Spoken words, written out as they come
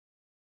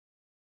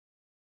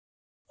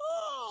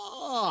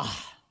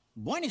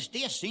Buenos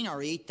dias,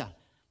 senorita.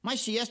 My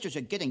siestas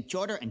are getting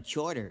shorter and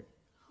shorter.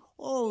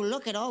 Oh,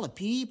 look at all the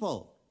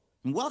people.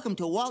 And welcome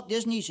to Walt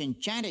Disney's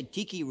Enchanted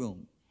Tiki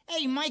Room.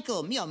 Hey,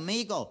 Michael, mi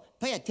amigo,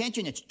 pay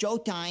attention, it's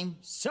showtime.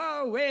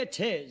 So it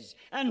is.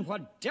 And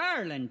what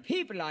darling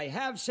people I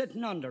have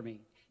sitting under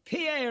me.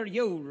 Pierre,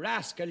 you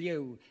rascal,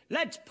 you.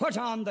 Let's put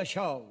on the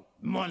show.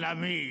 Mon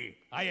ami,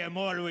 I am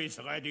always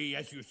ready,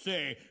 as you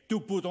say, to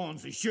put on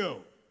the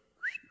show.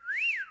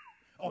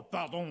 Oh,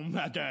 pardon,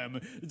 madame.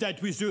 That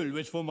whistle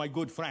was for my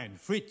good friend,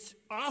 Fritz.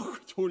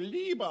 Ach, du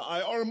Lieber, I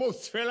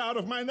almost fell out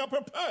of my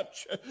upper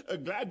perch.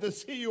 Glad to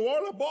see you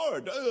all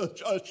aboard.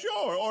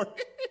 Sure, or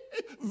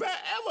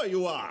wherever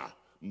you are.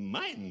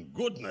 My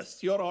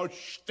goodness, you're all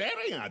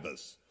staring at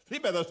us. We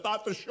better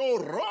start the show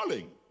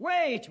rolling.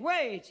 Wait.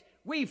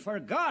 We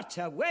forgot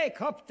to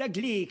wake up the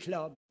Glee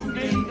Club.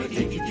 In the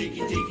tiki, tiki,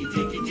 tiki,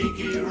 tiki,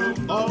 tiki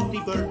room, all the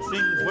birds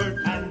sing word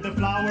and the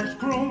flowers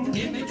croon.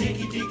 In the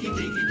tiki, tiki,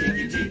 tiki,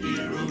 tiki,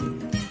 tiki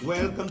room.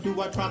 Welcome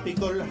to our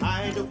tropical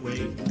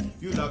hideaway,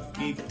 you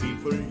lucky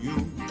people,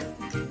 you.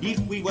 If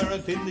we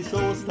weren't in the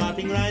show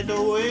starting right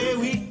away,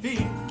 we'd be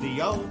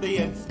the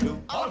audience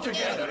too. All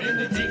together in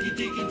the tiki,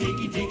 tiki,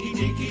 tiki, tiki,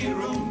 tiki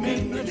room.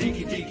 In the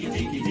tiki, tiki,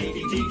 tiki,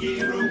 tiki,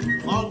 tiki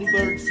room, all the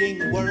birds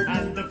sing word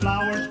and the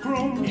flowers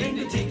croon. In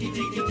the tiki,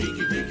 tiki,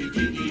 tiki, tiki,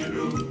 tiki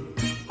room.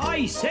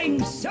 I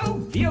sing so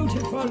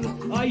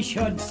beautiful, I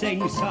should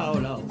sing so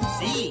low.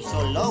 See,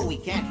 so low we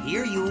can't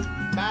hear you.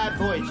 My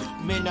voice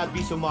may not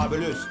be so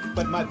marvelous,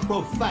 but my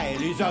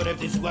profile is out of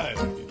this world.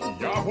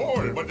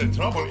 Jawohl, but the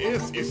trouble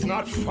is, it's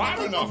not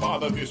far enough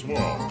out of this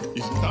world.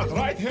 Isn't that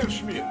right, Herr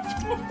Schmidt?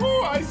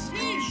 Oh, I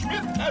see,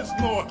 Schmidt has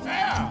no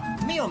hair.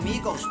 Mi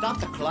amigo, stop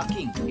the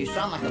clucking. You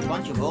sound like a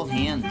bunch of old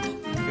hens.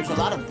 There's a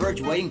lot of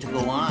birds waiting to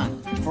go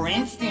on. For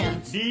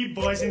instance... The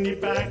boys in the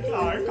back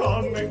are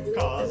called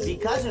macaws.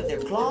 Because of their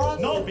claws?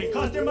 No,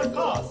 because they're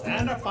macaws.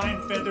 And our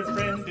fine feathered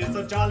friend is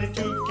a jolly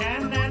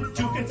toucan. And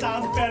toucan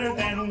sounds better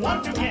than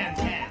one toucan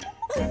can.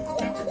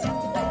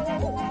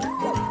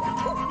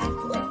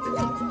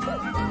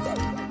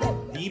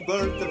 The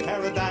birds of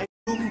paradise,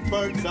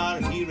 birds are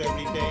here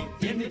every day.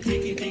 In the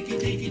tiki, tiki,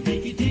 tiki,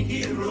 tiki,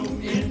 tiki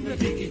room. In the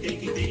tiki,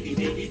 tiki, tiki,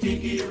 tiki,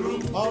 tiki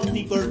room. All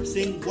the birds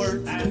sing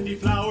words and the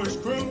flowers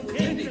croon.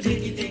 In the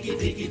tiki, tiki,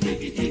 tiki,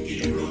 tiki,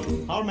 tiki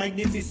room. Our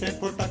magnificent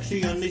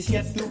production is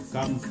yet to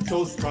come.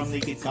 So strum the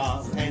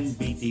guitar and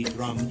beat the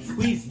drum.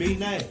 We've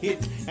been a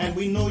hit and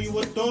we know you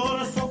adore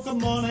us. So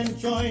come on and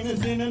join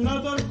us in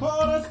another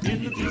chorus.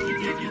 In the tiki,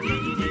 tiki,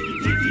 tiki, tiki,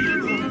 tiki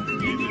room.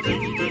 In the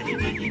tiki, tiki,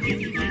 tiki,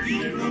 tiki,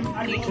 tiki room.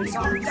 A little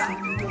softer.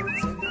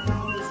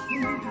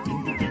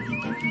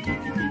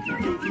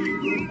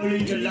 A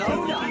little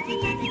louder.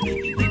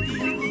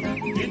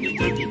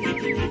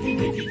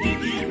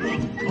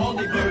 All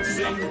the birds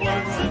sing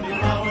words and the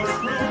flowers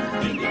croon.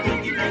 In the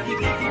tiki, tiki,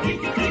 tiki,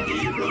 tiki,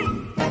 tiki room.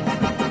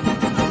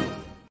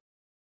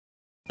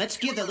 Let's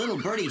give the little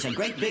birdies a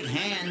great big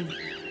hand.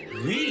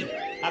 Oui,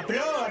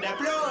 applaud,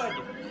 applaud.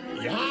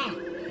 Yeah,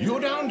 you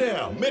down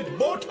there, with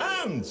both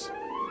hands.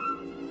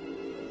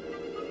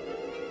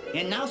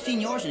 And now,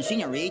 senors and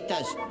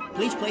senoritas,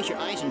 please place your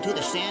eyes into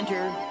the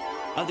center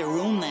of the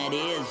room, that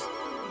is.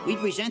 We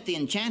present the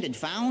Enchanted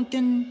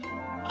Fountain.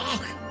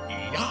 Ach,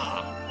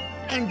 ja.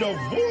 And the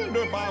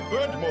wunderbar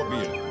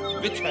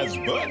Birdmobile, which has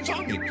birds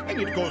on it, and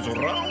it goes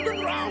round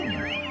and round.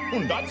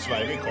 And that's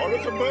why we call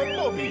it a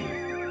Birdmobile.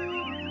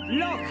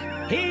 Look,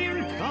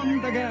 here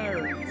come the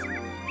girls.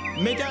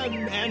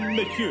 Mesdames and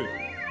messieurs,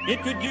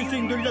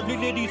 introducing the lovely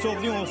ladies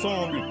of the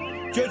ensemble.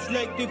 Just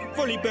like the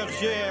Folie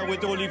Bergère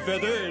with all the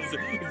feathers,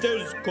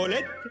 there's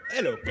Colette,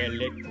 hello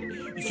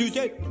Colette,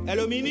 Suzette,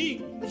 hello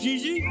Mimi,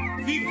 Gigi,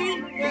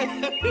 Fifi,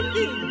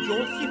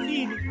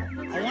 Josephine.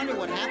 I wonder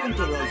what happened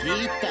to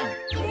Rosita.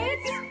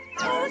 Let's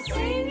all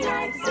sing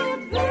like the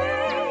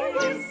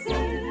birds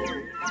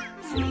sing.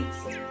 Tweet,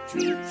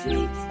 tweet,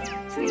 tweet,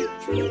 tweet,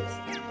 tweet.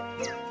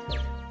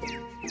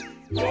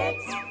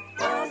 Let's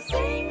all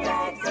sing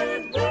like the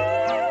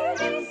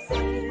birds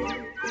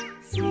sing.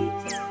 Sweet,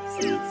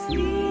 sweet,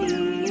 sweet,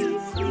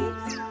 sweet.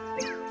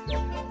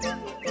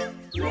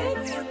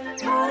 Let's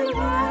all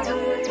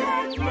waddle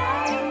like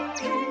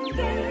nightingales.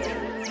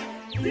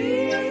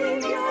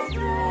 Give your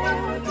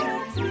throat a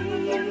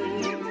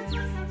treat.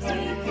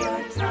 Take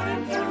your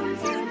time from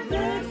the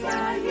birds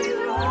while you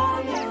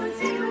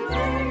almost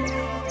erase.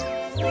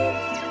 Sweet,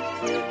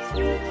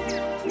 sweet, sweet,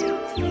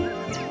 sweet, sweet.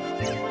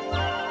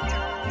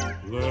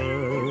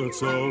 Let's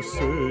all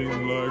sing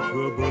like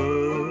the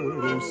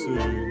birds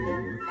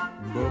sing.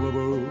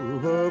 Ba-ba-boo,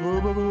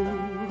 ba-ba-boo,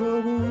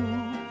 ba-boo.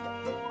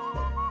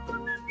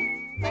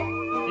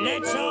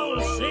 Let's all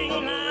sing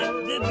like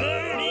the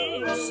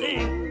birdies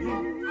sing.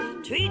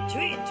 Tweet,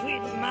 tweet,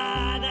 tweet,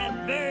 my, that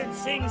bird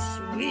sings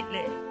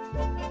sweetly.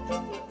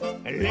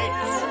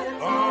 Let's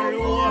all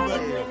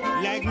wobble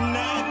like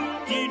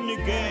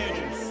nightingales.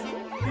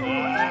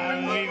 Ah,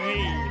 oui,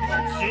 oui,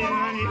 c'est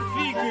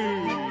magnifique.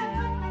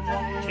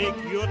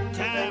 Take your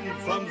time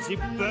from the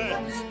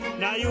birds.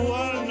 Now you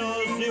all know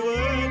the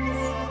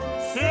words.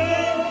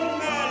 Sing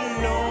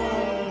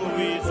along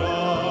with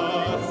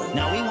us.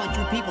 Now we want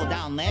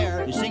down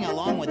there to sing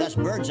along with us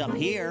birds up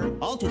here.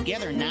 All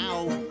together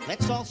now.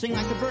 Let's all sing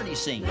like the birdies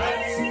sing.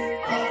 Let's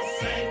all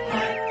sing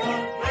like the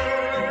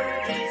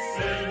birdies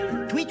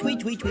sing. Tweet, tweet,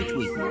 tweet, tweet,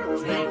 tweet.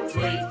 Tweet,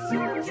 tweet,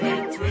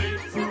 tweet,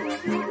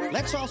 tweet.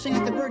 Let's all sing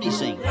like the birdies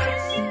sing.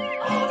 Let's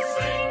all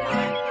sing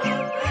like the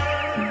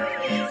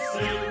birdies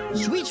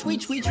sing. Sweet,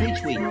 sweet, sweet, sweet,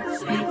 sweet.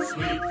 Sweet,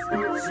 sweet,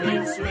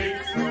 sweet, sweet.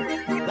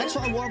 Let's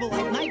all warble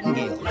like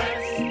nightingale.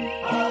 Let's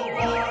all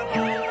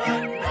warble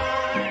like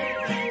nightingale.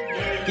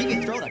 Give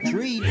your throat a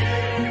treat. Give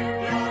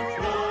your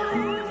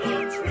throat a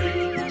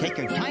treat. Take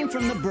your time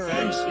from the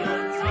birds. Take your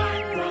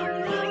time from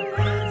the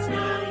birds.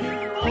 Now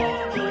you're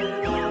all in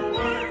the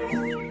words.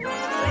 Tweet,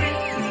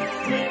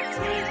 tweet,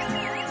 tweet,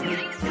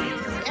 tweet,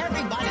 tweet.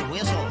 Everybody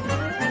whistle.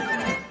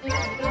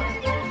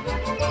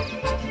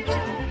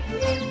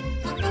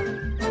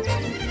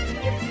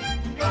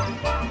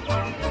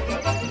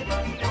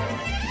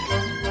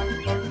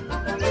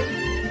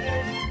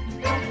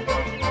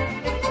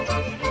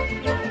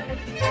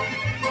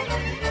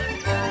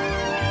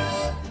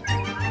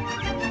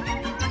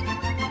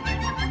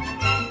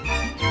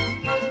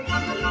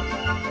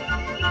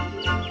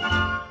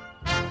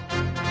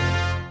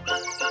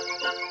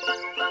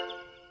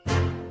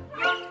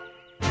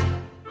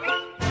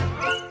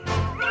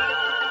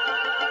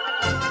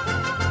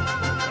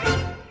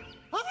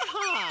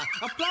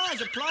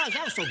 Applause, applause.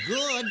 That was so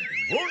good.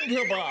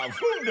 Wunderbar,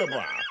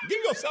 wunderbar.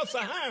 Give yourselves a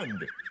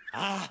hand.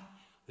 Ah,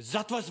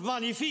 that was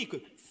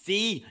magnifique.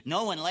 See,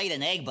 no one laid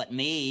an egg but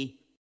me.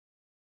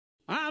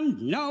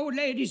 And now,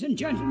 ladies and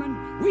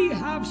gentlemen, we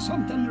have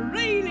something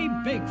really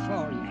big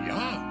for you.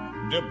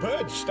 Yeah, the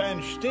birds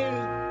stand still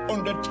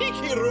and the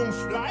tiki room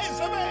flies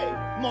away.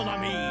 Mon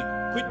ami,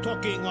 quit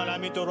talking while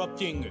I'm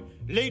interrupting.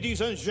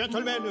 Ladies and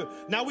gentlemen,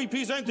 now we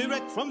present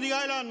direct from the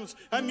islands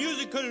a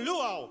musical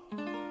luau.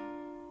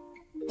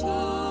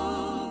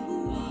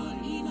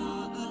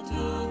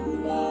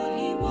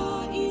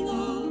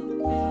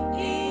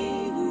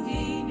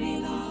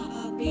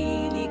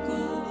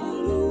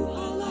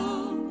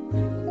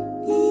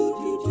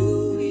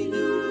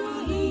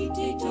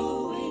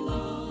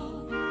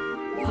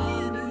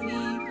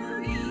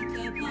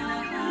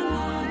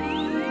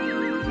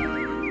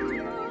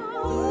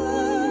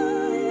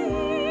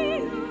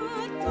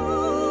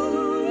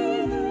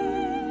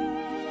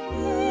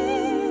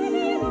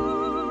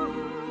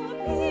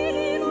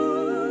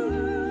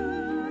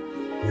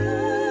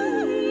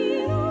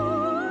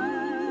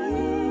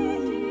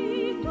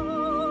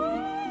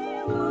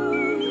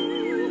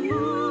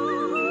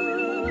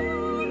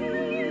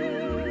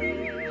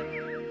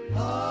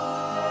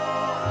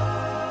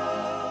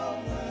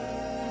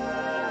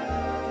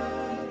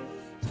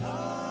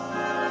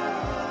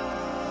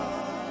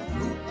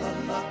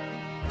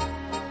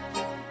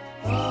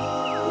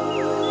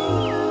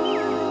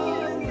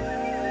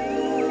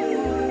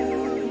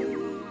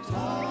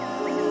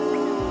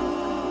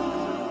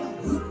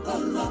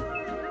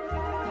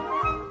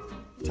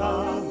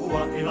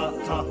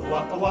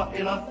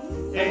 Tahua-ila,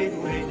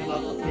 Ehuenila,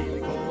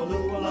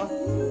 Pili-ko-alua-la,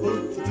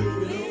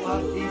 Utu-tu-ila,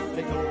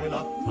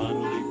 Ite-ko-ila,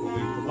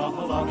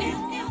 Hanuli-ko-ita-pahala.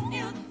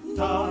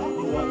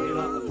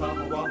 Tahua-ila,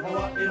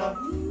 Tahua-hoa-ila,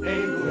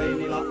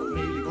 Ehuenila,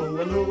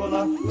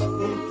 Pili-ko-alua-la,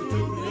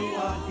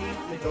 Utu-tu-ila,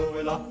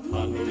 Ite-ko-ila,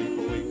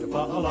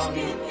 Hanuli-ko-ita-pahala.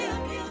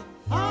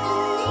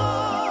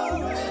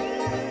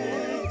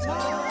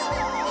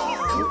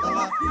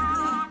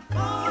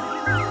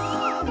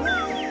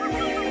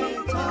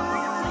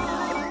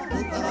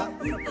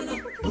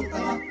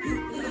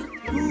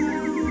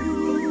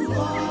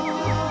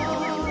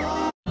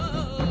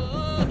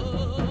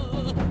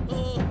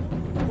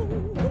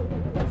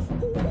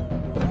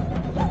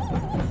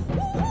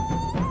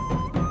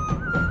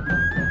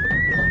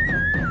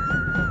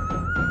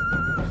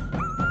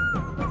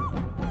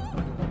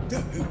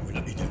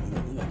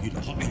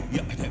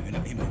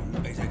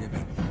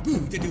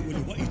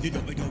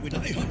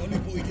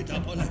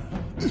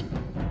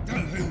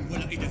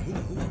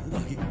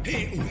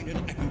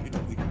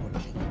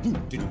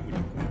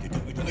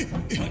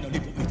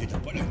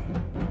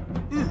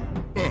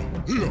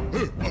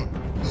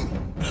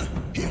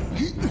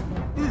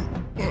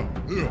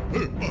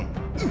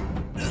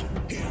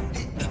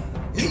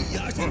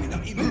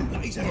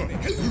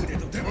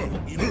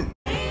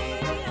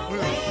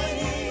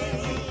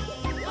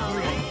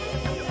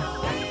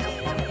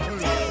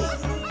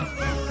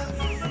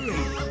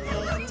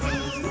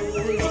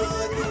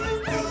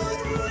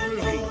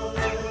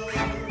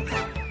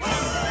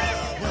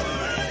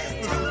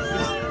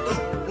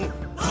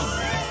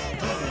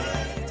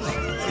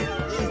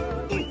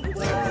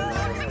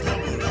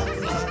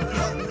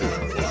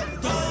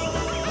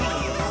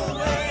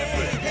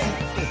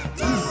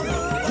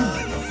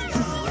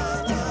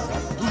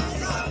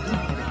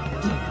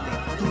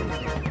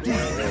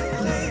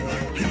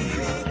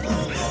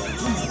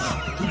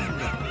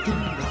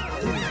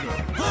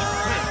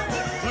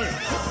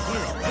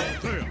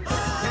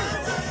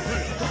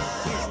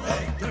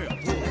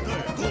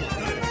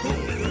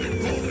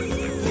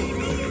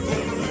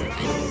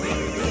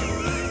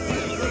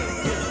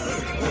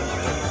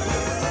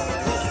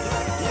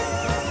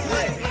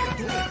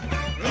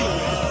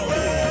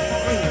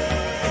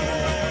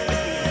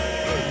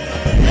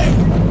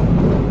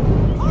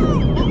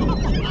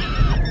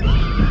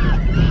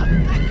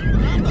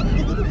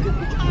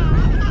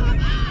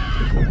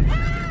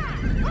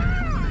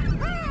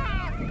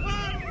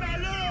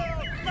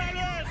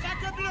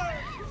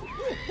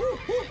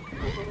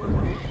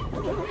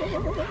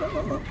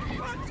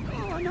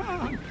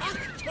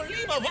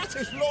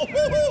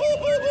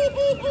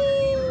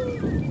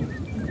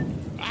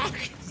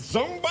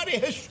 Somebody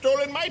has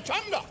stolen my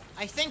thunder.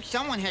 I think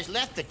someone has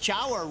left the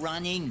shower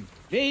running.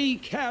 Be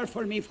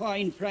careful, me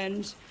fine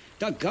friends.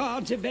 The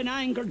gods have been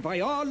angered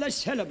by all the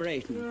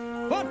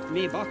celebrating. But,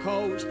 me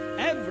buckos,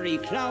 every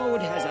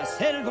cloud has a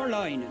silver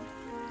lining.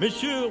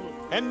 Monsieur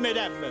and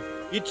Madame,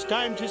 it's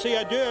time to say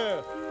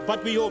adieu.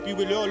 But we hope you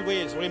will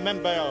always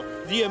remember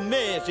the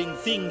amazing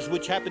things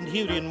which happened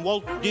here in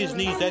Walt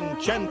Disney's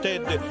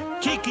Enchanted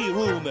Tiki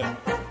Room.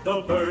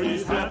 The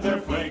birdies have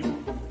their fling.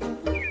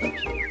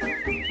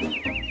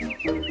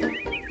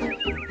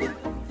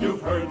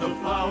 You've heard the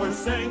flowers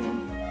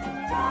sing.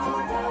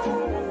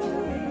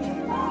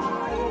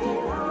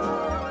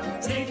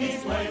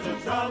 Tikis play the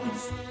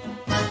drums.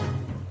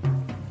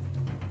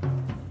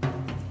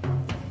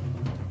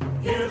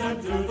 Hear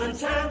them do the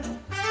chant.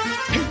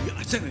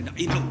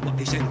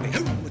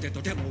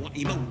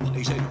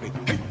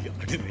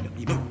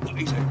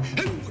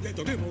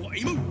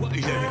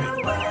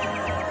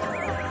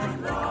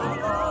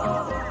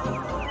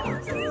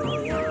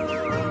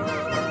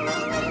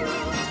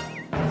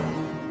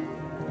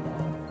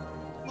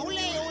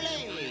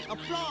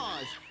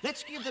 Applause!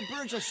 Let's give the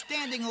birds a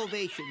standing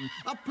ovation.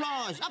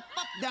 Applause! Up,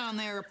 up, down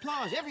there.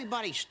 Applause!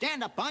 Everybody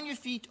stand up on your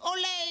feet.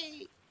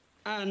 Ole!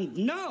 And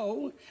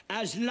now,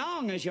 as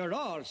long as you're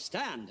all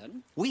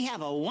standing, we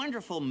have a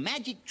wonderful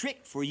magic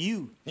trick for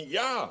you.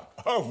 Ja,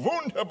 a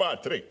wunderbar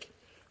trick.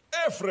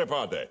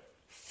 Everybody,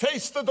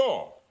 face the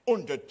door.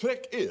 And the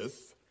trick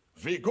is,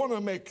 we're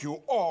gonna make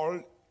you all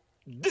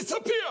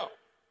disappear.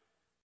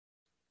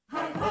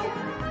 Hi-ho,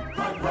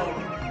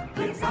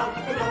 it's out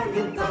the door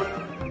you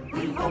go.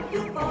 We hope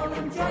you've all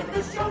enjoyed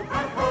the show.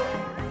 Hi-ho,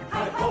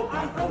 hi-ho,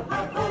 hi-ho,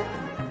 hi-ho,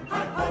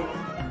 hi-ho.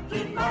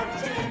 Keep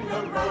marching in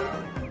the road.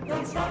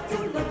 Don't stop to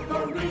look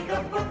or read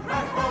a book.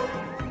 Hi-ho,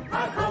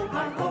 hi-ho,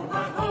 hi-ho,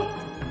 hi-ho,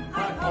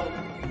 hi-ho.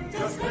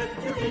 Just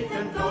lift your feet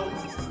and go.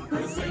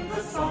 We'll sing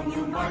the song,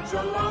 you march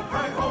along.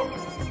 Hi-ho,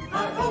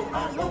 hi-ho,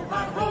 hi-ho,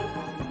 hi-ho,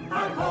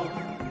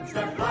 hi-ho.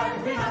 Step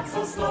lively, not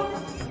so slow.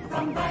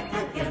 Come back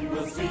again,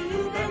 we'll see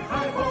you then.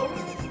 Hi-ho,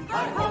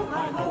 hi-ho,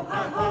 hi-ho,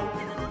 hi-ho,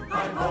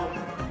 hi-ho.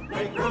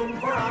 Make room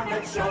for our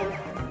next show.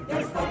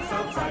 There's folks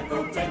outside,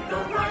 go take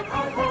a ride.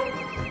 Hi-ho,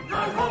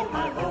 hi-ho,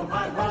 hi-ho,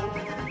 hi-ho,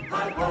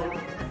 hi-ho.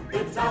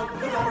 It's out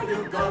the door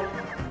you go.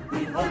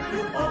 We hope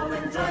you all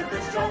enjoyed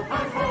the show.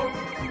 Hi-ho,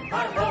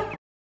 hi-ho,